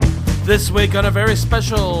This week on a very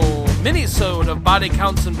special mini-sode of Body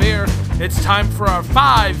Counts and Beer, it's time for our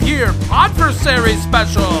 5-year Podversary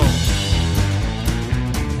special.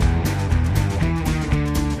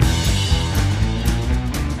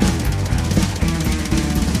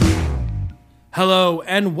 Hello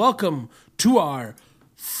and welcome to our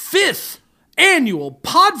 5th annual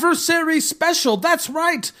Podversary special. That's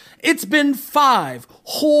right. It's been 5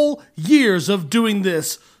 whole years of doing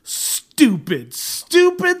this stupid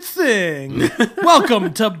thing.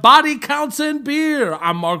 Welcome to Body Counts and Beer.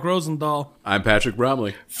 I'm Mark Rosendahl. I'm Patrick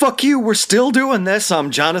Bromley. Fuck you, we're still doing this.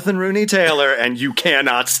 I'm Jonathan Rooney Taylor, and you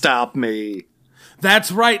cannot stop me.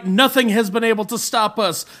 That's right. Nothing has been able to stop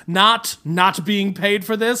us. Not being paid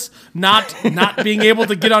for this. Not being able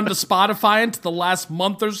to get onto Spotify into the last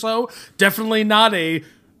month or so. Definitely not a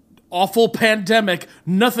awful pandemic.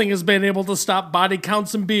 Nothing has been able to stop Body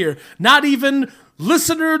Counts and Beer. Not even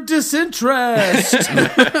listener disinterest.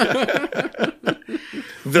 The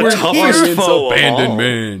toughest foe of all.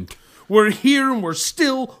 Abandonment. We're here and we're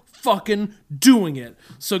still fucking doing it.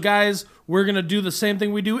 So guys, we're going to do the same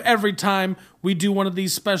thing we do every time we do one of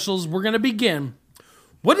these specials. We're going to begin.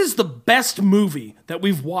 What is the best movie that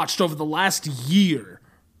we've watched over the last year?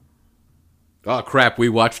 Oh, crap. We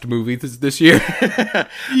watched movies this year.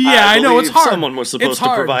 Yeah, I know. It's hard. Someone was supposed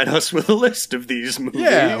to provide us with a list of these movies.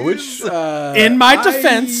 Yeah, which... In my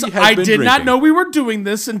defense, I did not drinking. know we were doing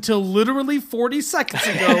this until literally 40 seconds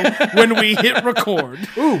ago when we hit record.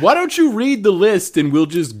 Ooh, why don't you read the list and we'll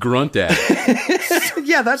just grunt at it?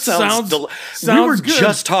 Yeah, that sounds sounds we were good.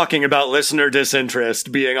 just talking about listener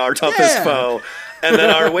disinterest being our toughest foe. And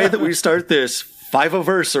then our way that we start this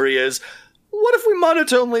 5-versary is... What if we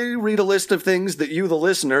monotonely read a list of things that you, the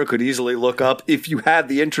listener, could easily look up if you had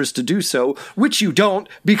the interest to do so, which you don't,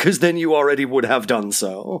 because then you already would have done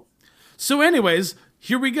so. So anyways,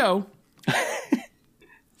 here we go.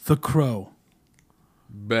 The Crow.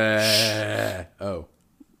 Bah. Oh.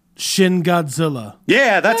 Shin Godzilla.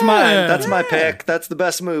 Yeah, that's mine. That's my pick. That's the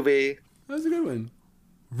best movie. That's a good one.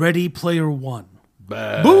 Ready Player One.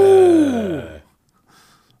 Bah. Boo!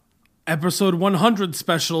 Episode 100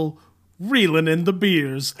 special, Reelin' in the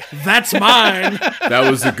Beers. That's mine. That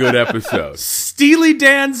was a good episode. Steely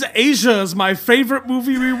Dan's Asia is my favorite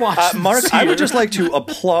movie rewatch. Mark, this I year. would just like to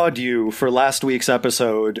applaud you for last week's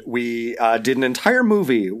episode. We did an entire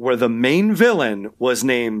movie where the main villain was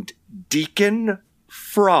named Deacon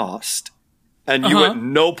Frost, and you at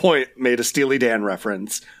no point made a Steely Dan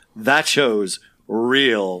reference. That shows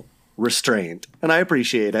real restraint, and I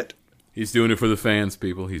appreciate it. He's doing it for the fans,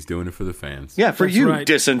 people. He's doing it for the fans. Yeah, for That's you, right.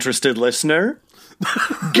 disinterested listener.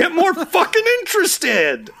 Get more fucking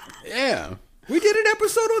interested! Yeah. We did an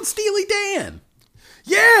episode on Steely Dan.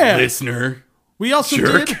 Yeah! Listener. We also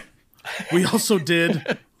Jerk.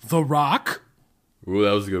 did The Rock, Ooh,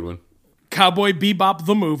 that was a good one. Cowboy Bebop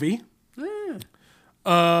the movie.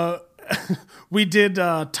 We did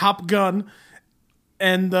Top Gun,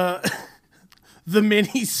 and the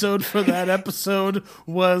mini-sode for that episode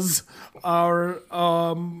was our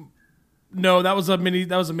no, that was a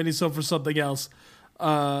mini-sode for something else.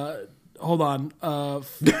 Hold on.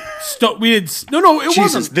 We did no, it Jesus,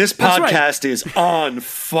 wasn't. this That's right. podcast is on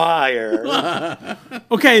fire.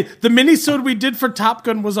 Okay, the mini-sode we did for Top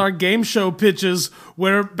Gun was our game show pitches,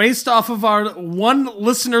 where based off of our one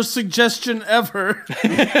listener suggestion ever,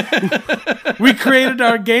 we created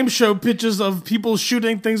our game show pitches of people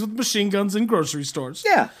shooting things with machine guns in grocery stores.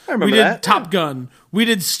 Yeah, I remember We did that. Top Gun. We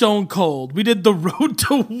did Stone Cold. We did The Road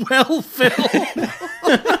to Wellville.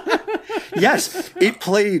 Yes, it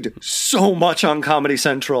played so much on Comedy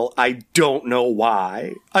Central, I don't know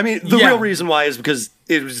why. I mean, the Yeah. real reason why is because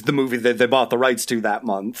it was the movie that they bought the rights to that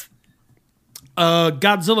month.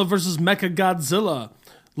 Godzilla vs. Mecha Godzilla.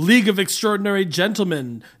 League of Extraordinary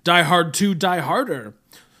Gentlemen. Die Hard 2, Die Harder.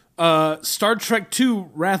 Star Trek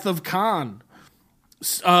 2, Wrath of Khan.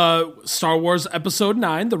 Star Wars Episode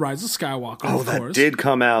 9, The Rise of Skywalker, Oh, of that course. did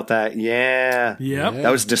come out Yep.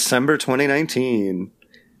 That was December 2019.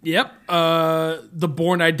 Yep. The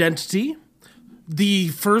Bourne Identity. The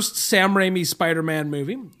first Sam Raimi Spider-Man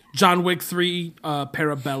movie. John Wick 3,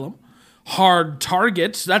 Parabellum. Hard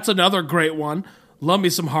Target. That's another great one. Love me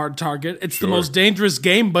some Hard Target. It's the most dangerous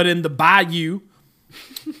game, but in the bayou.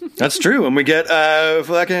 That's true. And we get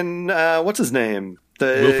fucking what's his name?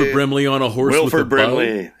 Wilford Brimley on a horse with a Wilford bow.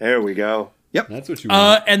 Brimley. There we go. Yep. That's what you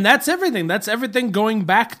want. And that's everything. That's everything going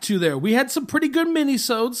back to there. We had some pretty good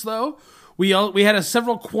mini-sodes, though. We had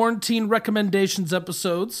several quarantine recommendations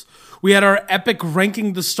episodes. We had our epic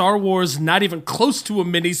ranking the Star Wars, not even close to a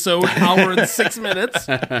mini-sode, hour and 6 minutes.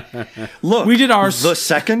 Look, we did the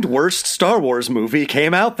second worst Star Wars movie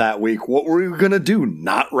came out that week. What were we going to do?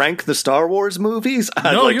 Not rank the Star Wars movies?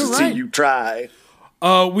 I'd like to see you try.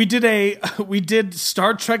 We did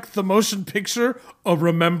Star Trek the Motion Picture, A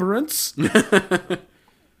Remembrance.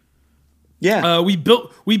 Yeah. We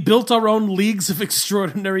built our own Leagues of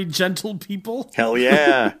Extraordinary Gentle People. Hell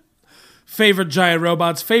yeah. Favorite giant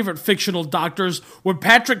robots, favorite fictional doctors, where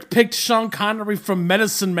Patrick picked Sean Connery from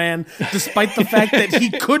Medicine Man, despite the fact that he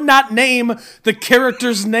could not name the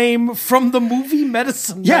character's name from the movie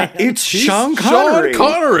Medicine Man. Yeah, it's Sean Connery. Sean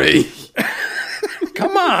Connery.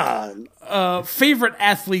 Come on. Favorite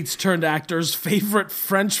athletes turned actors, favorite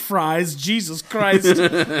French fries, Jesus Christ.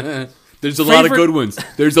 There's a lot of good ones.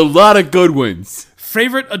 There's a lot of good ones.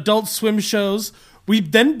 Favorite Adult Swim shows. We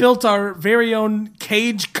then built our very own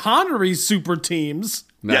Cage Connery super teams.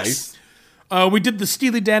 Nice. We did the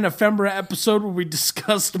Steely Dan Ephemera episode where we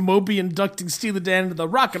discussed Moby inducting Steely Dan into the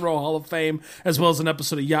Rock and Roll Hall of Fame, as well as an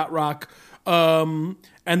episode of Yacht Rock. And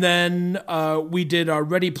then we did our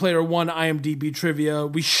Ready Player One IMDb trivia.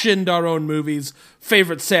 We shinned our own movies.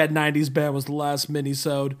 Favorite sad 90s band was the last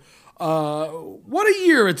mini-sode. What a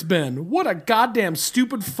year it's been. What a goddamn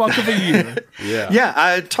stupid fuck of a year.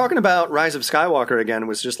 Yeah, talking about Rise of Skywalker again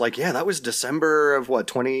was just like, that was December of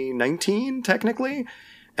 2019, technically?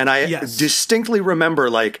 And I distinctly remember,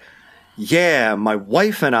 my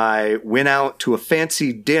wife and I went out to a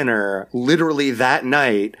fancy dinner literally that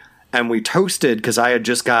night, and we toasted because I had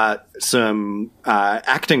just got some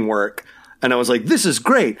acting work, and I was like, this is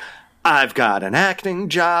great. I've got an acting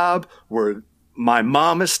job. My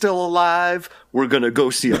mom is still alive. We're going to go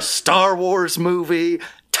see a Star Wars movie.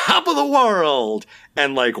 Top of the world.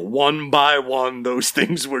 And one by one, those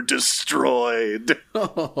things were destroyed.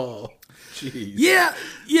 Oh, jeez. Yeah.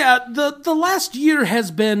 The last year has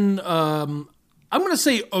been, I'm going to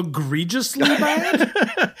say egregiously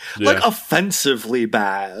bad. Offensively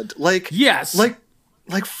bad. Yes.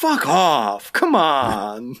 Fuck off. Come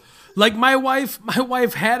on. My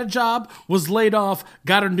wife had a job, was laid off,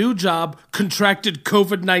 got a new job, contracted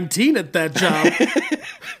COVID-19 at that job,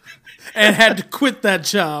 and had to quit that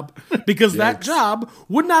job because that job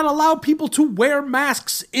would not allow people to wear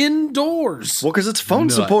masks indoors. Well, because it's phone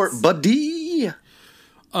support, buddy.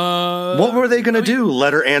 What were they going to do?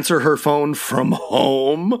 Let her answer her phone from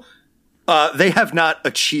home? They have not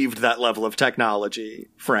achieved that level of technology,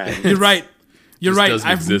 friend. You're right. You're right. Doesn't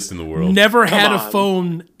exist in the world. Never had a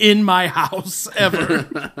phone in my house ever.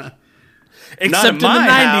 Not in my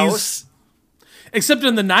house. Except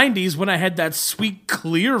in the 90s when I had that sweet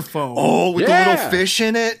clear phone. Oh, with the little fish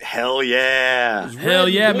in it? Hell yeah. Hell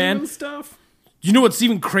yeah, man. Stuff. You know what's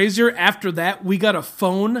even crazier? After that, we got a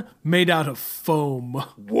phone made out of foam.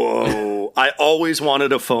 Whoa. I always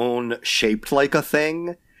wanted a phone shaped like a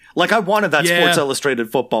thing. I wanted that Sports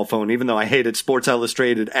Illustrated football phone, even though I hated Sports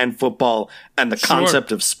Illustrated and football and the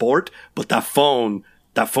concept of sport. But that phone's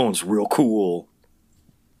real cool.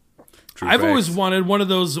 I've always wanted one of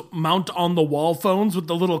those mount on the wall phones with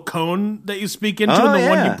the little cone that you speak into and the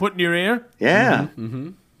one you put in your ear. Yeah. Mm-hmm.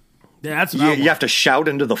 Yeah, that's what you have to shout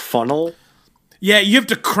into the funnel. Yeah, you have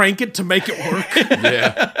to crank it to make it work.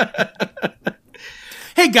 Yeah.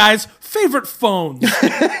 Hey guys, favorite phones.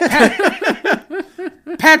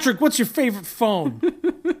 Patrick, what's your favorite phone?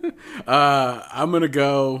 I'm going to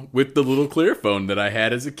go with the little clear phone that I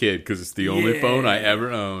had as a kid because it's the only phone I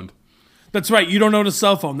ever owned. That's right. You don't own a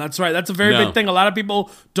cell phone. That's right. That's a very big thing. A lot of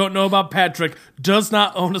people don't know about Patrick. Does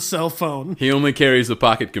not own a cell phone. He only carries a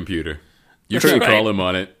pocket computer. You can't call him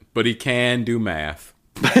on it, but he can do math.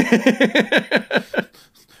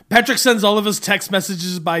 Patrick sends all of his text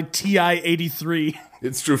messages by TI-83.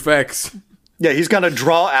 It's true facts. Yeah, he's got to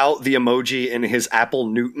draw out the emoji in his Apple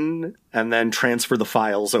Newton and then transfer the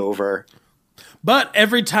files over. But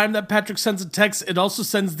every time that Patrick sends a text, it also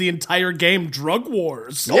sends the entire game Drug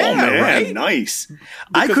Wars. Yeah, man, right? Nice.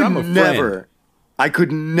 I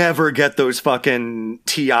could never get those fucking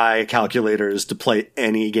TI calculators to play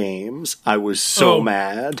any games. I was so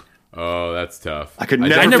mad. Oh, that's tough. I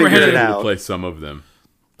never figure it out. To play some of them.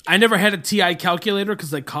 I never had a TI calculator because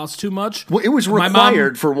they cost too much. Well, it was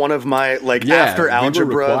required for one of my, after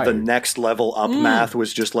algebra, the next level up math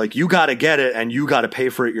was just you got to get it and you got to pay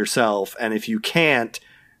for it yourself. And if you can't,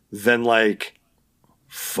 then,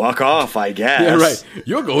 fuck off, I guess. Yeah, right.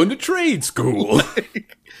 You're going to trade school.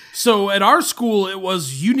 So at our school, it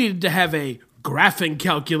was you needed to have a graphing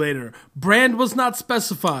calculator. Brand was not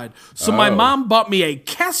specified. So my mom bought me a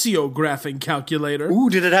Casio graphing calculator. Ooh,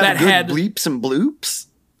 did it have good bleeps and bloops?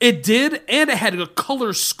 It did, and it had a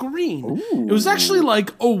color screen. Ooh. It was actually like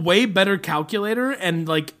a way better calculator and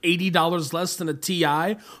like $80 less than a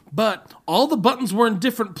TI, but all the buttons were in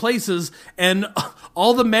different places and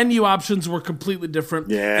all the menu options were completely different.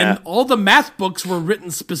 Yeah. And all the math books were written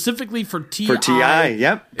specifically for TI. For TI,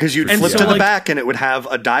 yep. Because you'd flip to the back and it would have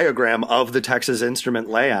a diagram of the Texas Instrument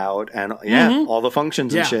layout and all the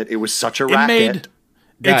functions and shit. It was such a racket.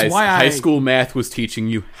 Guys, high school math was teaching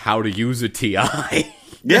you how to use a TI.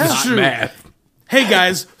 Yeah, that's true. Math. Hey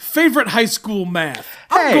guys, favorite high school math?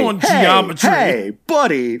 I'm going geometry. Hey,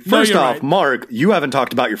 buddy. First off, right. Mark, you haven't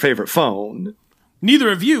talked about your favorite phone.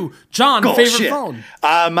 Neither of you. John, favorite phone?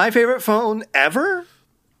 My favorite phone ever?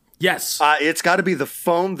 Yes. It's got to be the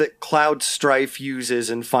phone that Cloud Strife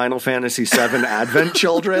uses in Final Fantasy VII Advent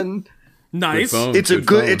Children. Nice.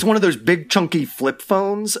 It's one of those big chunky flip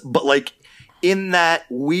phones, but like in that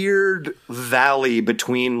weird valley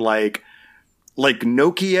between like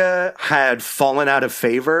Nokia had fallen out of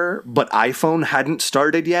favor, but iPhone hadn't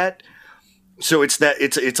started yet. So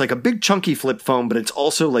it's like a big chunky flip phone, but it's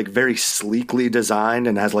also like very sleekly designed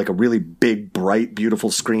and has like a really big, bright,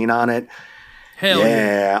 beautiful screen on it. Hell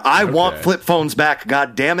yeah. I want flip phones back,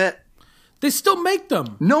 god damn it. They still make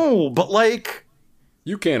them. No, but like...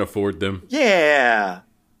 You can't afford them. Yeah.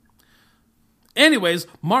 Anyways,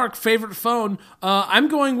 Mark, favorite phone. I'm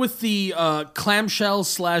going with the clamshell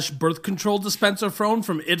 / birth control dispenser phone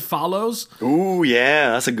from It Follows. Ooh,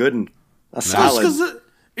 yeah, that's a good one. That's solid. Just because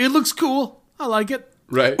it looks cool. I like it.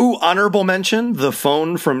 Right. Ooh, honorable mention, the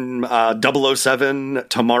phone from 007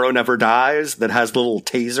 Tomorrow Never Dies that has the little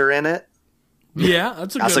taser in it. Yeah,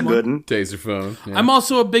 that's a good one. Taser phone. Yeah. I'm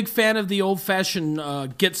also a big fan of the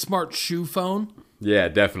old-fashioned Get Smart shoe phone. Yeah,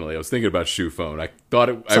 definitely. I was thinking about shoe phone. I thought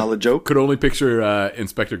it... Solid joke. Could only picture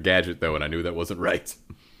Inspector Gadget, though, and I knew that wasn't right.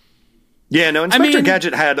 Yeah, no, Inspector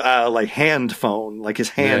Gadget had like hand phone, like his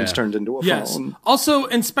hands turned into a phone. Also,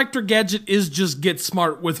 Inspector Gadget is just Get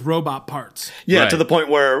Smart with robot parts. Yeah, to the point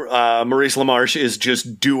where Maurice LaMarche is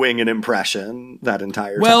just doing an impression that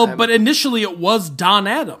entire time. Well, but initially it was Don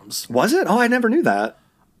Adams. Was it? Oh, I never knew that.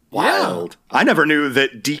 Wild. Yeah. I never knew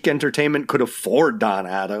that Deke Entertainment could afford Don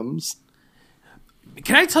Adams.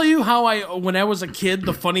 Can I tell you how when I was a kid,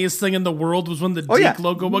 the funniest thing in the world was when the Deke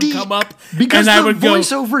logo would come up? Because and the I would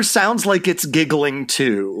voiceover sounds like it's giggling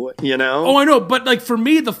too, you know? Oh, I know, but like for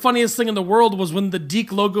me, the funniest thing in the world was when the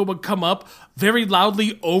Deke logo would come up very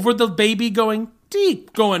loudly over the baby going,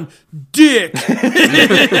 Deke, going, Dick. Yeah,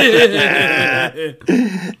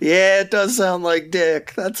 it does sound like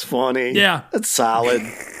Dick. That's funny. Yeah. That's solid.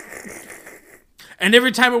 And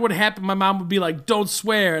every time it would happen, my mom would be like, don't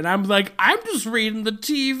swear. And I'm like, I'm just reading the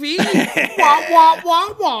TV. Wah, wah,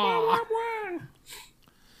 wah, wah.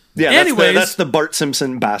 Yeah, that's the Bart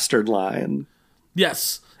Simpson bastard line.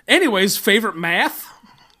 Yes. Anyways, favorite math?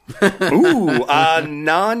 Ooh,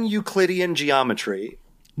 non-Euclidean geometry.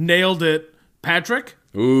 Nailed it. Patrick?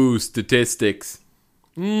 Ooh, statistics.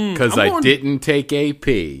 Because I didn't take AP.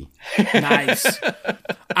 Nice.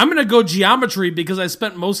 I'm going to go geometry because I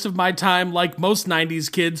spent most of my time, like most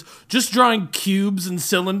 90s kids, just drawing cubes and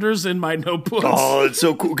cylinders in my notebooks. Oh, it's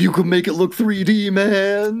so cool. You can make it look 3D,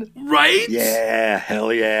 man. Right? Yeah,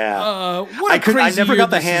 hell yeah. I never got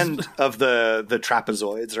the hand of the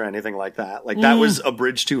trapezoids or anything like that. Like, that was a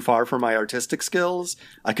bridge too far for my artistic skills.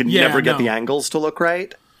 I could never get the angles to look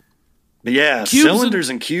right. But yeah, cylinders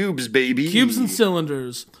and cubes, baby. Cubes and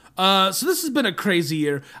cylinders. So this has been a crazy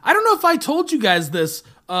year. I don't know if I told you guys this,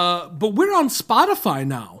 but we're on Spotify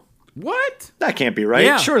now. What? That can't be right.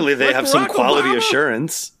 Yeah. Surely they have some quality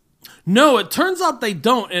assurance. No, it turns out they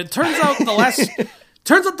don't. And it turns out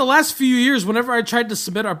the last few years, whenever I tried to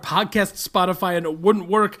submit our podcast to Spotify and it wouldn't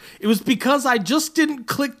work, it was because I just didn't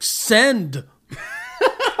click send.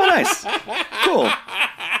 Oh, nice. Cool.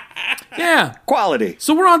 Yeah. Quality.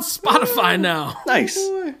 So we're on Spotify now. Nice.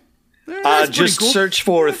 Just cool. Search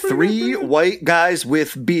for 3 white guys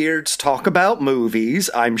with beards talk about movies.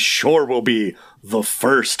 I'm sure will be the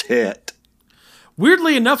first hit.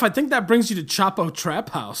 Weirdly enough, I think that brings you to Chapo Trap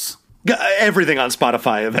House. Everything on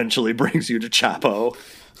Spotify eventually brings you to Chapo.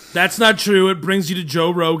 That's not true. It brings you to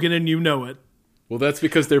Joe Rogan, and you know it. Well, that's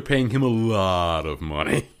because they're paying him a lot of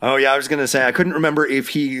money. Oh, yeah, I was going to say, I couldn't remember if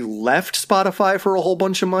he left Spotify for a whole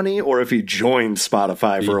bunch of money or if he joined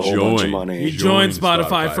Spotify for a whole bunch of money. He joined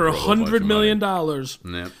Spotify for $100 million.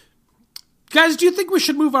 Yep. Guys, do you think we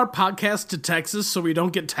should move our podcast to Texas so we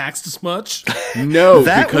don't get taxed as much? No,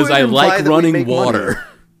 because I like running water. Money.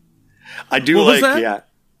 I do yeah.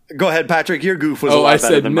 Go ahead, Patrick, your goof was a lot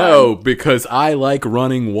better than mine. I said no, because I like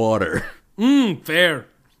running water. Fair.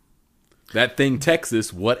 That thing,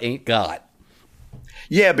 Texas, what ain't got?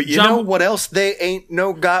 Yeah, but you know what else they ain't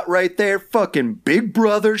no got right there? Fucking Big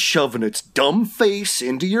Brother shoving its dumb face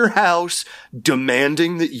into your house,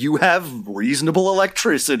 demanding that you have reasonable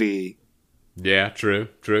electricity. Yeah, true.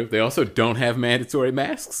 They also don't have mandatory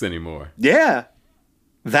masks anymore. Yeah.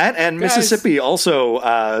 That and Guys. Mississippi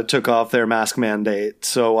also took off their mask mandate.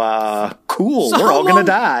 So, cool. So We're how all going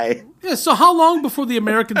to long- die. Yeah, so how long before the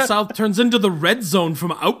American South turns into the red zone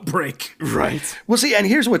from outbreak? Right. Well, see, and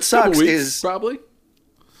here's what sucks Weeks, is probably.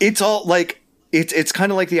 it's all like it's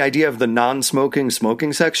kind of like the idea of the non-smoking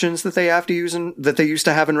smoking sections that they have to use that they used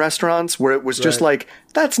to have in restaurants, where it was just like,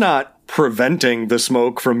 that's not preventing the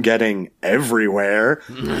smoke from getting everywhere.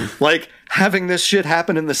 Like, having this shit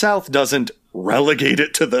happen in the South doesn't relegate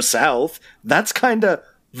it to the South. That's kind of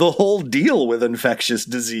the whole deal with infectious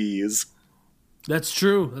disease. That's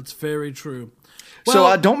true. That's very true.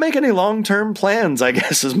 So don't make any long-term plans, I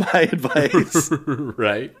guess, is my advice.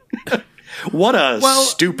 Right. What a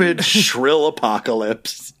stupid, shrill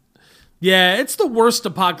apocalypse. Yeah, it's the worst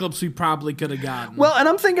apocalypse we probably could have gotten. Well, and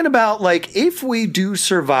I'm thinking about, like, if we do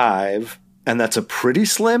survive, and that's a pretty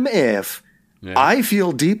slim if, I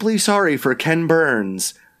feel deeply sorry for Ken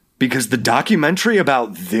Burns, because the documentary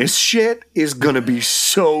about this shit is gonna be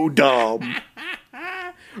so dumb.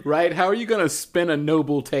 Right? How are you going to spin a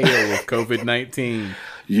noble tale of COVID-19?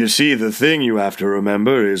 You see, the thing you have to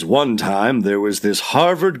remember is one time there was this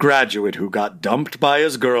Harvard graduate who got dumped by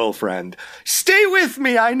his girlfriend. Stay with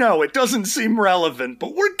me, I know, it doesn't seem relevant,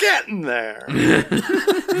 but we're getting there.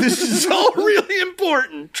 This is all really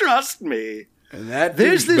important, trust me. And that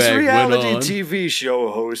There's this douchebag reality went on. TV show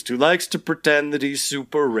host who likes to pretend that he's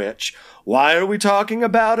super rich. Why are we talking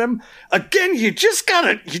about him? Again, you just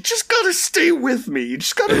gotta stay with me. You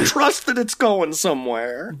just gotta trust that it's going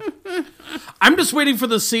somewhere. I'm just waiting for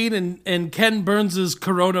the scene in Ken Burns'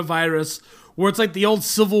 Coronavirus where it's like the old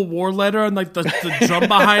Civil War letter and like the drum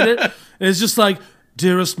behind it. And it's just like,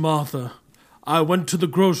 "Dearest Martha, I went to the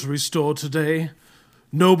grocery store today.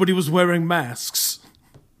 Nobody was wearing masks.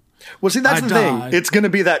 Well, see, that's I the died." thing. It's going to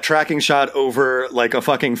be that tracking shot over like a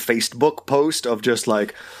fucking Facebook post of just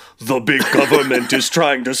like, the big government is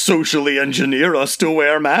trying to socially engineer us to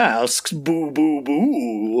wear masks. Boo, boo,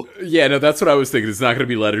 boo. Yeah, no, that's what I was thinking. It's not going to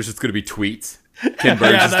be letters. It's going to be tweets. Ken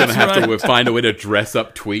Burns is going to have to find a way to dress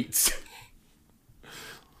up tweets.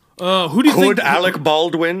 Who do you think? Could Alec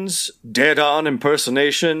Baldwin's dead-on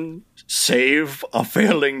impersonation save a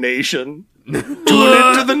failing nation? Tune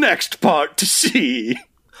into the next part to see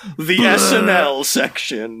the SNL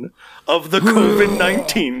section of the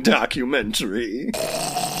COVID-19 documentary.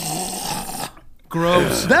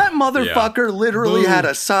 Gross. That motherfucker literally had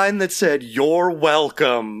a sign that said, "You're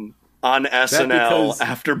welcome," on SNL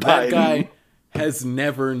after Biden. That guy has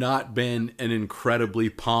never not been an incredibly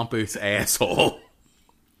pompous asshole.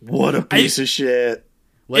 What a piece of shit.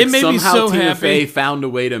 Like, It made me somehow so Tina happy. Fey found a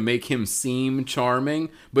way to make him seem charming,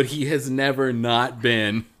 but he has never not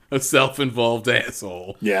been a self-involved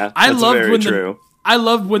asshole. Yeah, I that's loved very when true. I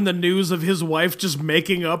loved when the news of his wife just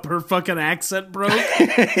making up her fucking accent broke.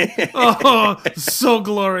 Oh, so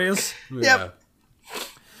glorious. Yep.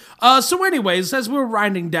 So anyways, as we're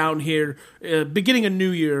winding down here, beginning a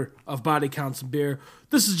new year of Body Counts and Beer,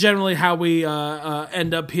 this is generally how we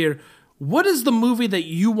end up here. What is the movie that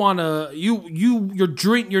you want to,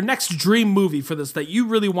 your next dream movie for this that you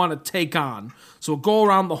really want to take on? So we'll go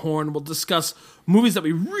around the horn. We'll discuss movies that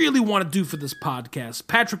we really want to do for this podcast.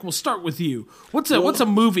 Patrick, we'll start with you. What's a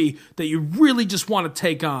movie that you really just want to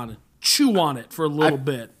take on? Chew on it for a little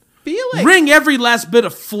bit. Feel like Wring every last bit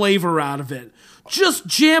of flavor out of it. Just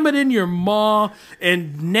jam it in your maw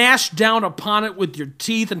and gnash down upon it with your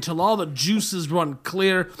teeth until all the juices run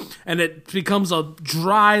clear and it becomes a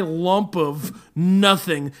dry lump of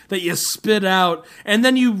nothing that you spit out. And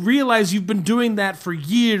then you realize you've been doing that for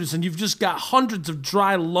years and you've just got hundreds of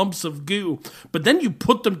dry lumps of goo. But then you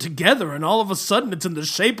put them together and all of a sudden it's in the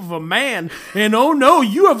shape of a man. And oh no,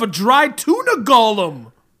 you have a dry tuna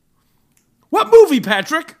golem. What movie,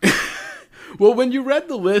 Patrick? Well, when you read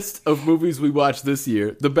the list of movies we watched this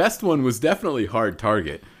year, the best one was definitely Hard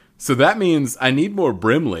Target. So that means I need more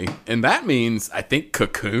Brimley, and that means, I think,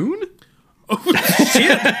 Cocoon?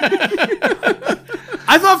 Shit.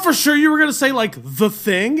 I thought for sure you were going to say, like, The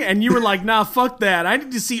Thing, and you were like, nah, fuck that. I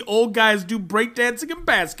need to see old guys do breakdancing and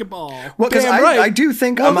basketball. Well, because Damn right. I do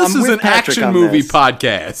think Well, this I'm is with an Patrick action on movie this.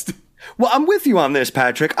 podcast. Well, I'm with you on this,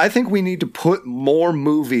 Patrick. I think we need to put more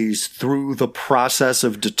movies through the process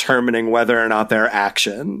of determining whether or not they're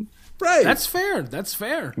action. Right. That's fair. That's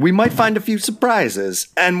fair. We might find a few surprises,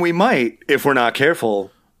 and we might, if we're not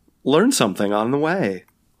careful, learn something on the way.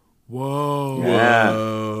 Whoa. Yeah.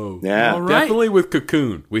 Whoa. Yeah. All right. Definitely with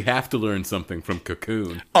Cocoon. We have to learn something from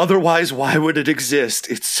Cocoon. Otherwise, why would it exist?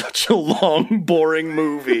 It's such a long, boring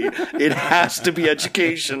movie. It has to be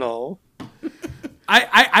educational.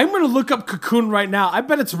 I'm going to look up Cocoon right now. I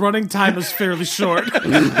bet its running time is fairly short.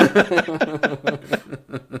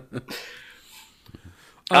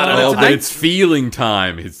 But it's feeling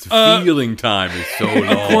time. It's feeling time is so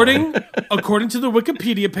long. According to the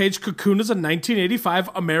Wikipedia page, Cocoon is a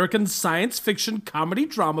 1985 American science fiction comedy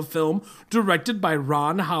drama film directed by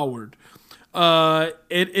Ron Howard.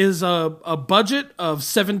 It is a budget of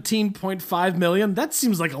 $17.5 million. That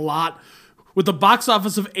seems like a lot. With a box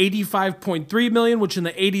office of $85.3 million, which in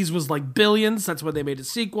the 80s was like billions. That's why they made a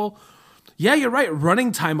sequel. Yeah, you're right.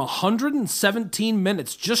 Running time, 117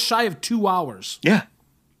 minutes, just shy of 2 hours. Yeah.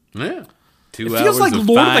 Yeah. 2 It hours feels like of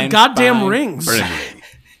Lord of the fine, goddamn fine Rings. Brimley.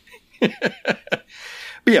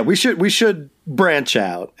 But yeah, we should branch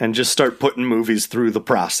out and just start putting movies through the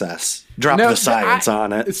process. Drop Now, the science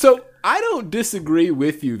on it. So I don't disagree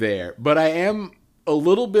with you there, but I am a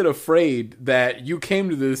little bit afraid that you came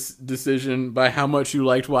to this decision by how much you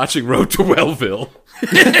liked watching Road to Wellville.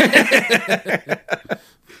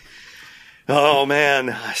 Oh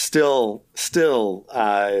man, still,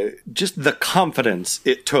 just the confidence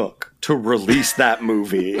it took to release that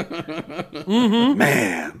movie.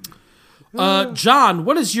 Man. John,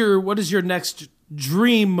 what is your next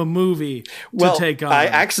dream movie to take on? I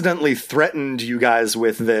accidentally threatened you guys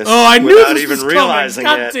with this. Oh, I knew without this even was realizing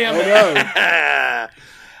coming. God it. damn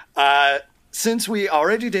it. Since we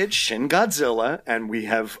already did Shin Godzilla, and we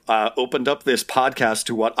have opened up this podcast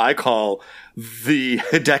to what I call the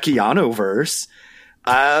Hidekiano-verse,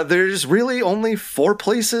 there's really only 4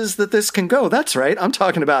 places that this can go. That's right. I'm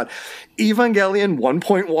talking about Evangelion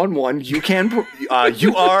 1.11.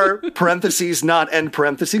 You are parentheses not end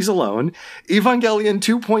parentheses alone. Evangelion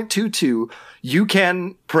 2.22. You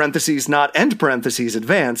can parentheses not end parentheses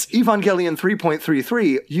advance. Evangelion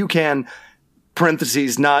 3.33. You can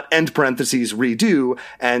parentheses not end parentheses redo,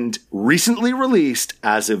 and recently released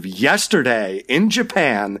as of yesterday in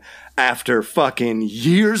Japan after fucking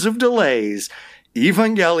years of delays,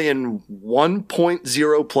 Evangelion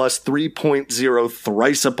 1.0 plus 3.0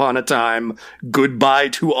 thrice upon a time. Goodbye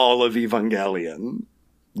to all of Evangelion.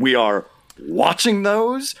 We are watching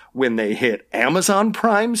those when they hit Amazon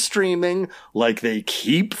Prime streaming, like they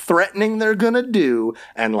keep threatening they're gonna do,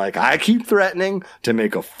 and like I keep threatening to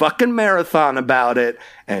make a fucking marathon about it,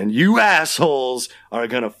 and you assholes are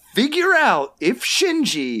gonna figure out if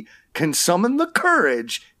Shinji can summon the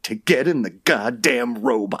courage to get in the goddamn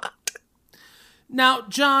robot. Now,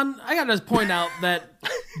 John, I gotta point out that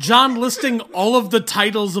John listing all of the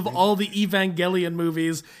titles of all the Evangelion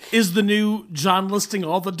movies is the new John listing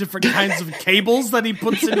all the different kinds of cables that he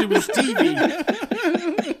puts into his TV.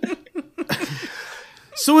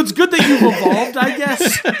 So it's good that you've evolved, I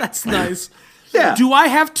guess. That's nice. Yeah. Do I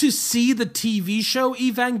have to see the TV show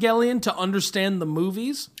Evangelion to understand the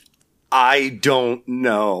movies? I don't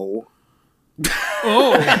know.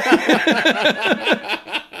 Oh.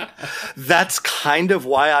 That's kind of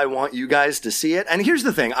why I want you guys to see it. And here's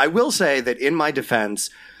the thing. I will say that in my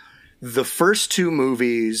defense, the first 2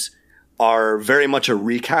 movies are very much a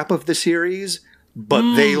recap of the series,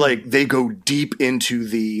 but they go deep into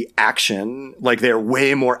the action. Like they're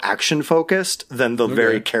way more action focused than the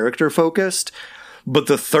very character focused. But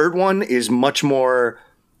the third one is much more,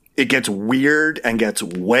 it gets weird and gets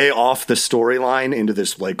way off the storyline into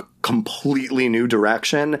this like completely new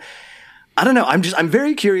direction. I don't know. I'm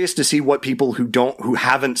very curious to see what people who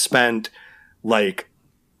haven't spent like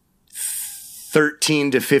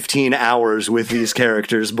 13 to 15 hours with these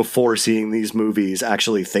characters before seeing these movies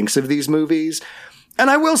actually thinks of these movies. And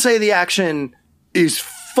I will say the action is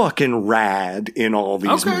fucking rad in all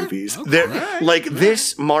these movies.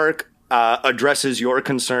 This, Mark, addresses your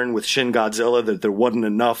concern with Shin Godzilla that there wasn't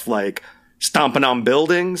enough like stomping on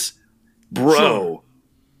buildings. Bro. Sure.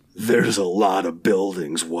 There's a lot of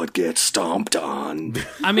buildings what get stomped on.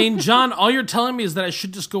 I mean, John, all you're telling me is that I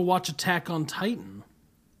should just go watch Attack on Titan.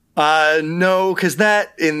 No, because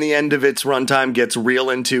that, in the end of its runtime, gets real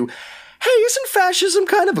into, hey, isn't fascism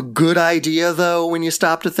kind of a good idea, though, when you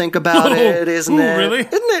stop to think about it, isn't it? Really?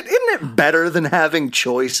 Isn't it better than having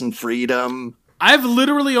choice and freedom? I've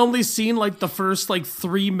literally only seen like the first like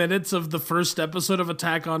 3 minutes of the first episode of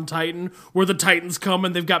Attack on Titan where the Titans come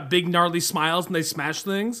and they've got big gnarly smiles and they smash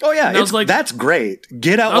things. Oh yeah, and I was like, that's great.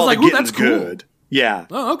 Get out while the getting's good. Yeah.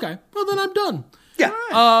 Oh, okay. Well, then I'm done.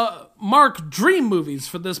 Yeah. Mark, dream movies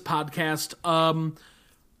for this podcast.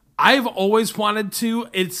 I've always wanted to.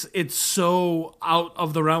 It's so out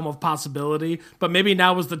of the realm of possibility, but maybe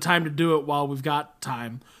now is the time to do it while we've got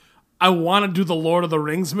time. I want to do the Lord of the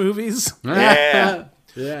Rings movies. Yeah.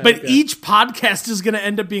 Yeah, But okay. each podcast is going to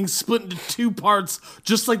end up being split into 2 parts,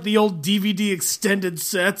 just like the old DVD extended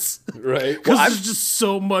sets. Right. Because there's just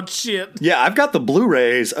so much shit. Yeah, I've got the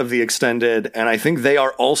Blu-rays of the extended, and I think they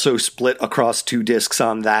are also split across 2 discs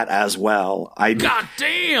on that as well. God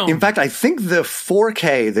damn. In fact, I think the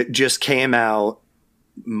 4K that just came out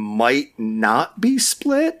might not be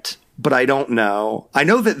split, but I don't know. I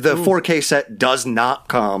know that the 4K set does not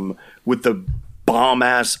come with the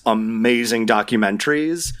bomb-ass amazing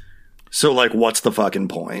documentaries. So, like, what's the fucking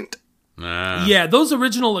point? Yeah, those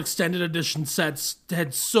original extended edition sets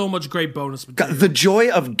had so much great bonus material. The joy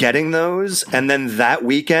of getting those, and then that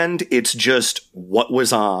weekend, it's just what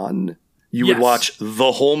was on. You would Yes. watch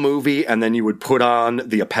the whole movie, and then you would put on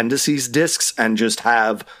the appendices discs and just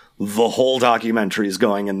have the whole documentaries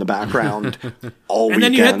going in the background all And weekend.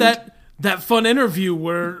 then you had that fun interview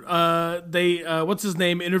where they what's his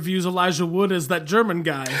name interviews Elijah Wood as that German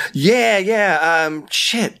guy. Yeah.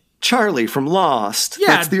 Charlie from Lost.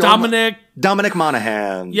 Yeah, Dominic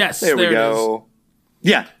Monaghan. Yes, there we there it go.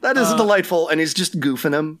 Yeah, that is delightful, and he's just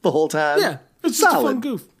goofing him the whole time. Yeah, it's just a Solid. fun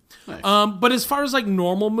goof. But as far as like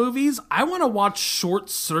normal movies, I want to watch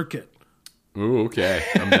Short Circuit. Ooh, okay.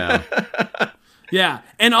 I'm down. Yeah,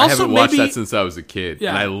 and I also haven't watched maybe that since I was a kid, Yeah,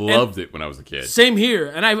 and I and- loved it when I was a kid. same here.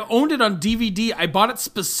 And I've owned it on DVD. I bought it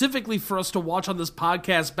specifically for us to watch on this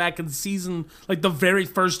podcast back in season, like the very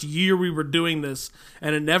first year we were doing this,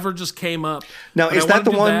 and it never just came up. Now, But is I that wanna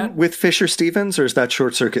the do one that. with Fisher Stevens, or is that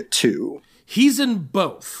Short Circuit 2? He's in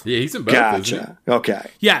both. Yeah, he's in both. Isn't Gotcha. Okay.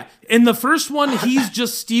 Yeah, in the first one, he's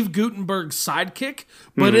just Steve Gutenberg's sidekick,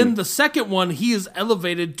 but in the second one, he is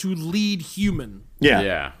elevated to lead human. Yeah.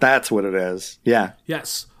 Yeah. That's what it is. Yeah.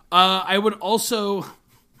 Yes. I would also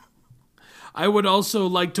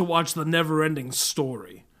like to watch The Never-Ending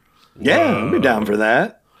Story. Yeah, I'd be down for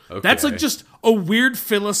that. he? Okay. That's like just a weird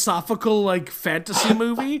philosophical like fantasy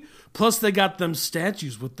movie. Plus, they got them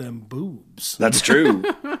statues with them boobs. That's true.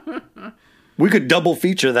 We could double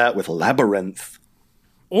feature that with Labyrinth.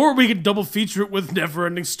 Or we could double feature it with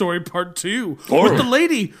Never-Ending Story Part 2. Or- with the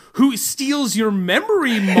lady who steals your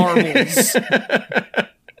memory marbles.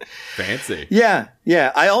 fancy. Yeah.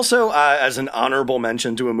 I also, as an honorable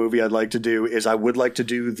mention to a movie I'd like to do, is I would like to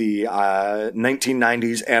do the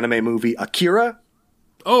 1990s anime movie Akira,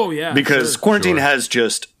 Oh, yeah. because sure. quarantine sure. has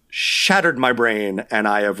just shattered my brain, and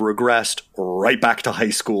I have regressed right back to high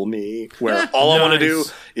school me, where all I want to do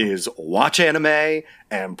Nice. is watch anime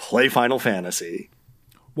and play Final Fantasy.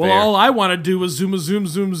 Well, Fair. all I want to do is zoom,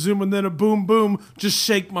 and then a boom, boom, just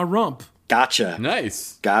shake my rump. Gotcha.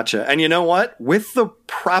 Nice. Gotcha. And you know what? With the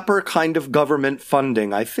proper kind of government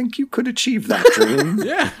funding, I think you could achieve that dream.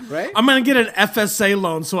 Yeah, right? I'm going to get an FSA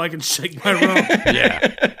loan so I can shake my rump.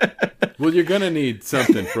 Yeah. Well, you're going to need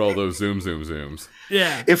something for all those zooms.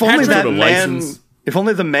 Yeah. If only Patrick- that Sort of man, license. if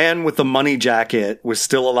only the man with the money jacket was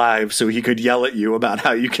still alive, so he could yell at you about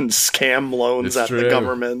how you can scam loans It's at the true.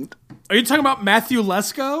 government. Are you talking about Matthew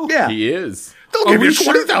Lesko? Yeah, He is. they'll Are give we you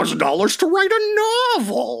sure- $20,000 to write a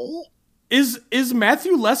novel. Is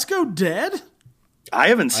Matthew Lesko dead? I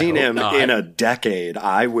haven't seen hope him not. in a decade.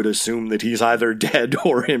 I would assume that he's either dead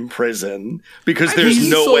or in prison because there's He's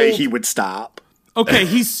no way sold- he would stop. Okay,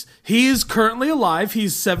 he is currently alive.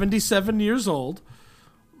 He's 77 years old.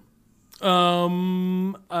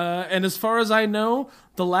 And as far as I know,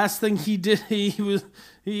 the last thing he did, he He's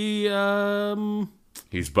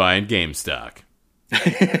buying GameStop.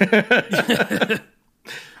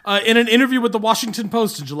 in an interview with the Washington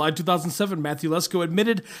Post in July 2007, Matthew Lesko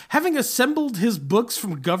admitted having assembled his books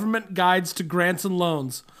from government guides to grants and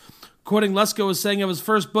loans. Quoting Lesko as saying of his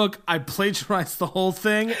first book, I plagiarized the whole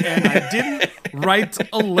thing and I didn't write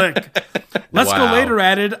a lick. Lesko Wow. later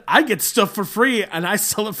added, I get stuff for free and I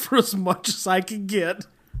sell it for as much as I can get.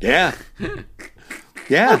 Yeah.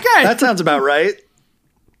 Yeah. Okay. That sounds about right.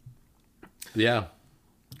 Yeah.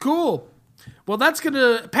 Cool. Well, that's going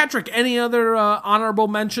to... Patrick, any other honorable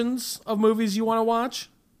mentions of movies you want to watch?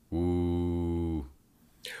 Ooh.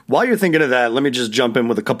 While you're thinking of that, let me just jump in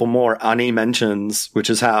with a couple more Ani mentions, which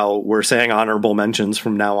is how we're saying honorable mentions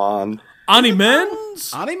from now on. Ani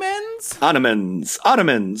Men's? Ottomans?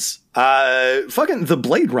 Ottomans. Fucking the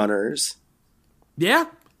Blade Runners. Yeah,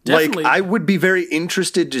 definitely. Like, I would be very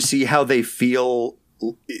interested to see how they feel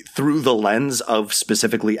through the lens of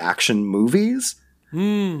specifically action movies.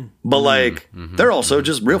 But, like, they're also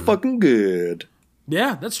just real fucking good.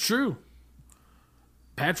 Yeah, that's true.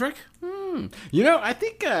 Patrick? You know, I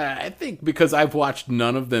think because I've watched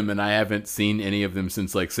none of them and I haven't seen any of them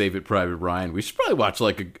since like Save It Private Ryan, we should probably watch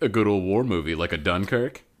like a good old war movie, like a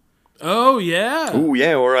Dunkirk. Oh, yeah. Ooh,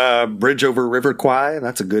 yeah, or Bridge Over River Kwai.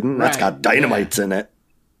 That's a good one. That's Right. got dynamites in it.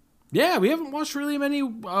 Yeah, we haven't watched really many.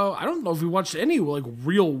 I don't know if we watched any like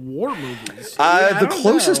real war movies. The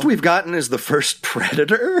closest we've gotten is the first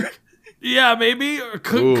Predator. Yeah, maybe or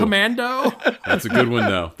Commando. That's a good one,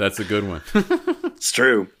 though. That's a good one. It's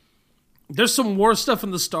true. There's some war stuff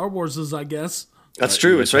in the Star Warses, I guess. That's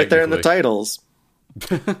true. yeah, It's right there in the technically. titles.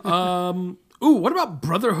 Ooh, what about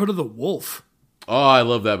Brotherhood of the Wolf? Oh, I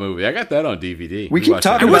love that movie. I got that on DVD. We keep watched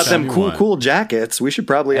that talking about anytime them you cool, want. cool jackets. We should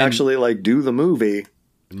probably actually like do the movie.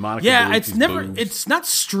 And Monica Yeah, Bellucci's boobs. it's not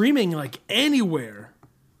streaming like anywhere.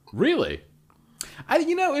 Really?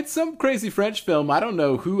 It's some crazy French film. I don't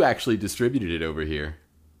know who actually distributed it over here.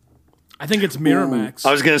 I think it's Miramax.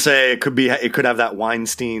 I was gonna say it could have that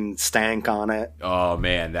Weinstein stank on it. Oh,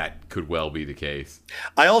 man, that could well be the case.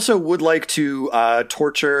 I also would like to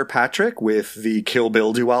torture Patrick with the Kill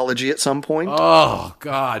Bill duology at some point. Oh,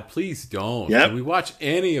 God, please don't. Yep. Can we watch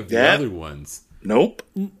any of the Yep. other ones? Nope.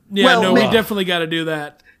 Yeah, well, no, ma- we definitely got to do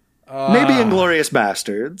that. Maybe Inglourious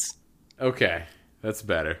Bastards. Okay, that's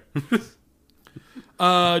better.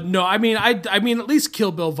 No, I mean, I mean, at least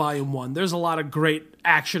Kill Bill Volume 1. There's a lot of great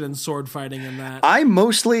action and sword fighting in that. I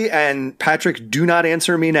mostly, and Patrick, do not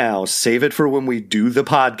answer me now. Save it for when we do the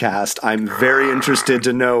podcast. I'm very interested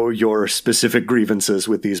to know your specific grievances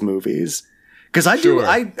with these movies. Because Sure.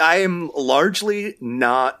 I am largely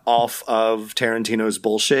not off of Tarantino's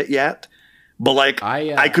bullshit yet. But like,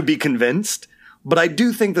 I could be convinced. But I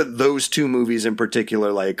do think that those two movies in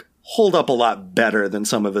particular, like, hold up a lot better than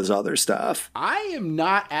some of his other stuff. I am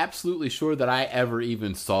not absolutely sure that I ever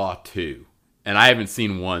even saw 2. And I haven't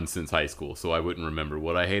seen 1 since high school, so I wouldn't remember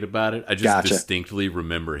what I hate about it. I just Gotcha. distinctly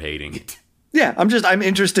remember hating it. Yeah, I'm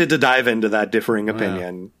interested to dive into that differing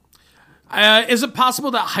opinion. Is it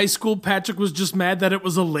possible that high school Patrick was just mad that it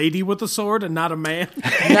was a lady with a sword and not a man?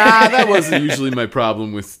 Nah, that wasn't usually my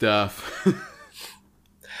problem with stuff.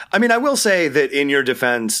 I mean, I will say that in your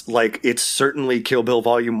defense, like, it's certainly Kill Bill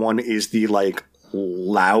Volume 1 is the, like,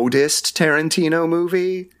 loudest Tarantino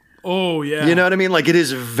movie. Oh, yeah. You know what I mean? Like, it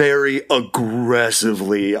is very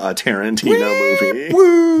aggressively a Tarantino movie.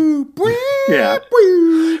 Yeah.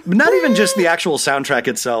 But not even just the actual soundtrack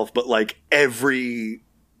itself, but, like, every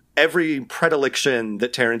predilection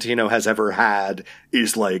that Tarantino has ever had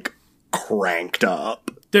is, like, cranked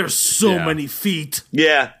up. There's so Yeah. many feet.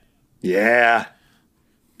 Yeah. Yeah.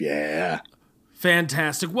 Yeah.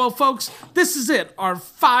 Fantastic. Well, folks, this is it. Our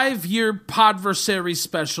 5-year Podversary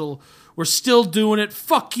special. We're still doing it.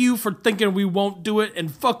 Fuck you for thinking we won't do it, and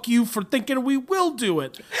fuck you for thinking we will do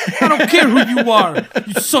it. I don't care who you are,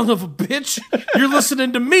 you son of a bitch. You're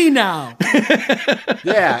listening to me now.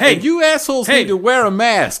 Yeah, Hey, and you assholes hey. need to wear a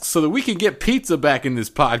mask so that we can get pizza back in this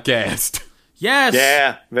podcast. Yes.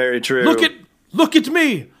 Yeah. Very true. Look at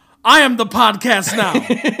me. I am the podcast now.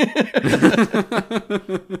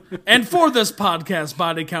 And for this podcast,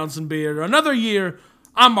 Body Counts and Beer, another year,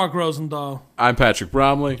 I'm Mark Rosendahl. I'm Patrick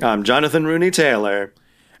Bromley. I'm Jonathan Rooney Taylor.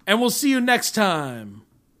 And we'll see you next time.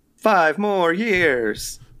 5 more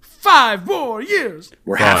years. 5 more years.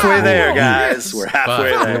 We're halfway there, more guys. years. We're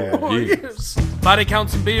halfway 5 there. more. More years. Body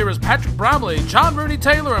Counts and Beer is Patrick Bromley, John Rooney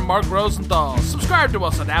Taylor, and Mark Rosendahl. Subscribe to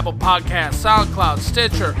us on Apple Podcasts, SoundCloud,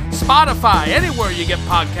 Stitcher, Spotify, anywhere you get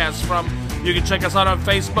podcasts from. You can check us out on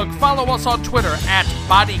Facebook, follow us on Twitter at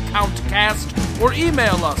BodyCountCast, or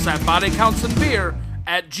email us at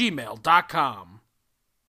bodycountsandbeer@gmail.com.